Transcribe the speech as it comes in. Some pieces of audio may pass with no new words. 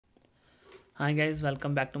Hi guys,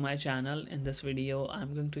 welcome back to my channel. In this video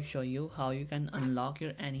I'm going to show you how you can unlock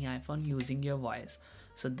your any iPhone using your voice.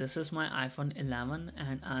 So this is my iPhone 11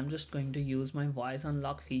 and I'm just going to use my voice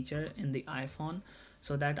unlock feature in the iPhone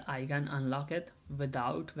so that I can unlock it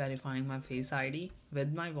without verifying my Face ID.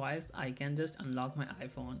 With my voice I can just unlock my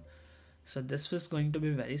iPhone. So this was going to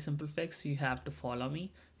be very simple fix. You have to follow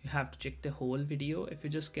me. You have to check the whole video. If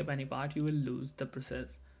you just skip any part you will lose the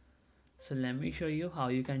process. So let me show you how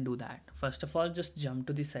you can do that. First of all, just jump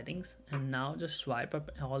to the settings and now just swipe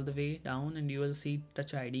up all the way down and you will see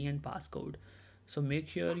touch ID and passcode. So make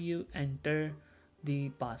sure you enter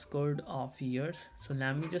the passcode of yours. So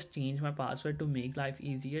let me just change my password to make life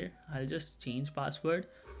easier. I'll just change password.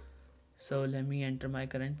 So let me enter my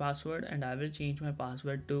current password and I will change my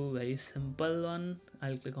password to very simple one.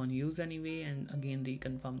 I'll click on use anyway and again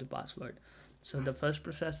reconfirm the password. So the first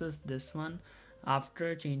process is this one.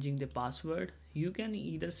 After changing the password, you can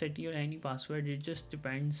either set your any password, it just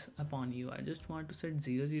depends upon you. I just want to set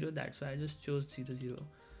 00, that's why I just chose 00.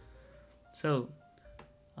 So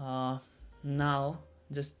now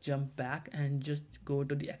just jump back and just go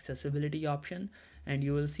to the accessibility option and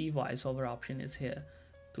you will see voiceover option is here.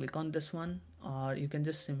 Click on this one, or you can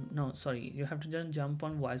just you have to just jump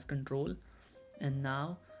on voice control, and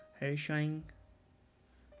now here is showing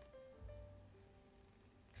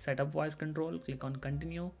setup voice control. Click on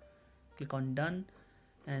continue, click on done,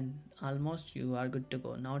 and almost you are good to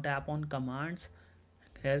go. Now tap on commands.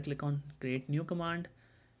 Here click on create new command,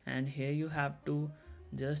 and here you have to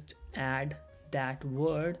just add that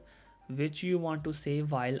word which you want to say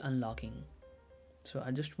while unlocking. So I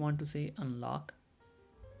just want to say unlock.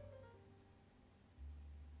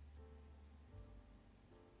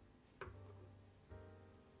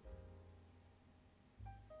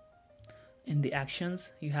 In the actions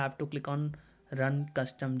you have to click on run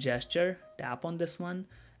custom gesture, tap on this one,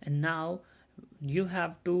 and now you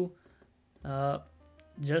have to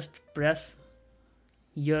just press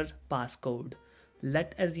your passcode.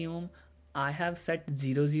 Let's assume I have set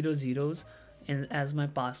 000s as my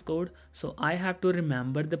passcode, so I have to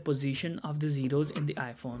remember the position of the zeros in the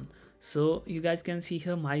iPhone. So you guys can see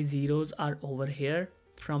here my zeros are over here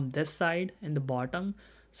from this side in the bottom,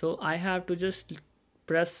 so I have to just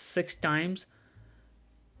press 6 times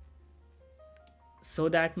so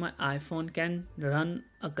that my iPhone can run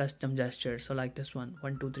a custom gesture. So like this one,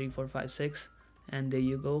 1 2 3 4 5 6, and there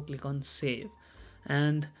you go. Click on save,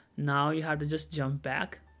 and now you have to just jump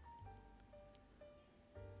back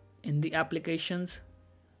in the applications.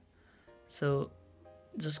 So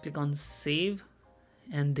just click on save,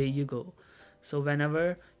 and there you go. So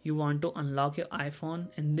whenever you want to unlock your iPhone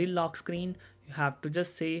in the lock screen, you have to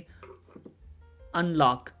just say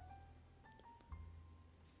unlock,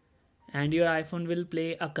 and your iPhone will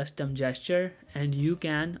play a custom gesture and you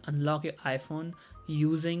can unlock your iPhone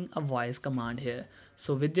using a voice command here.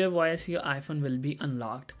 So with your voice your iPhone will be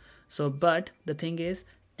unlocked. So but the thing is,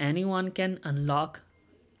 anyone can unlock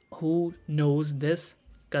who knows this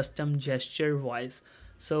custom gesture voice.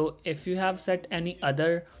 So if you have set any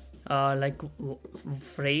other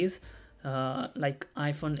phrase like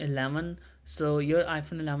iPhone 11, so your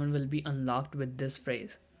iPhone 11 will be unlocked with this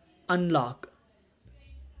phrase, unlock.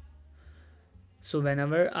 So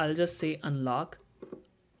whenever I'll just say unlock,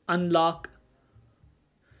 unlock,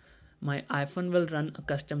 my iPhone will run a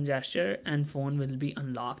custom gesture and phone will be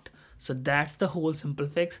unlocked. So that's the whole simple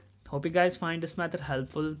fix. Hope you guys find this method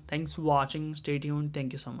helpful. Thanks for watching. Stay tuned.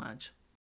 Thank you so much.